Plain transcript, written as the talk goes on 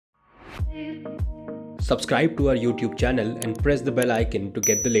Subscribe to our YouTube channel and press the bell icon to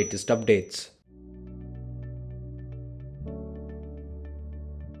get the latest updates.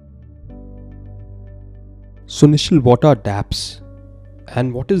 So Nischal, what are dApps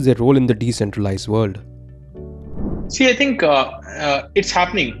and what is their role in the decentralized world? See, I think it's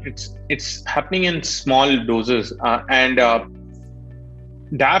happening. It's happening in small doses, and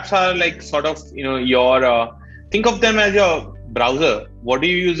dApps are like sort of your think of them as your browser. What do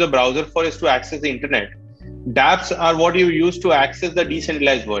you use a browser for is to access the internet. dApps are what you use to access the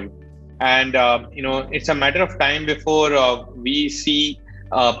decentralized world, and it's a matter of time before we see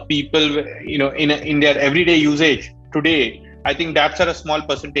people in their everyday usage. Today, I think dApps are a small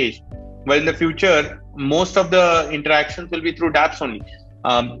percentage, but in the future, most of the interactions will be through dApps only.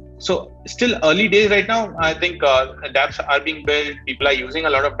 So still early days right now. I think dApps are being built. People are using a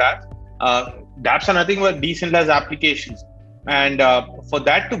lot of dApps. dApps are nothing but decentralized applications. And for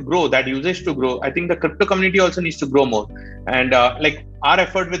that to grow, that usage to grow, I think the crypto community also needs to grow more. And like our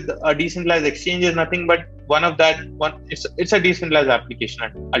effort with a decentralized exchange is nothing but it's a decentralized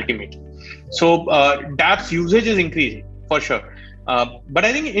application ultimately. So dApps usage is increasing for sure. But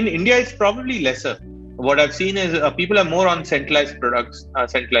I think in India, it's probably lesser. What I've seen is people are more on centralized products,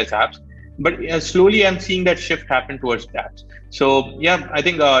 centralized apps. But slowly, I'm seeing that shift happen towards dApps. So yeah, I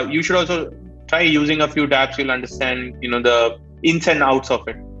think you should also try using a few dApps. You'll understand, the ins and outs of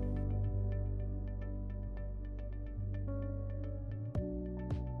it.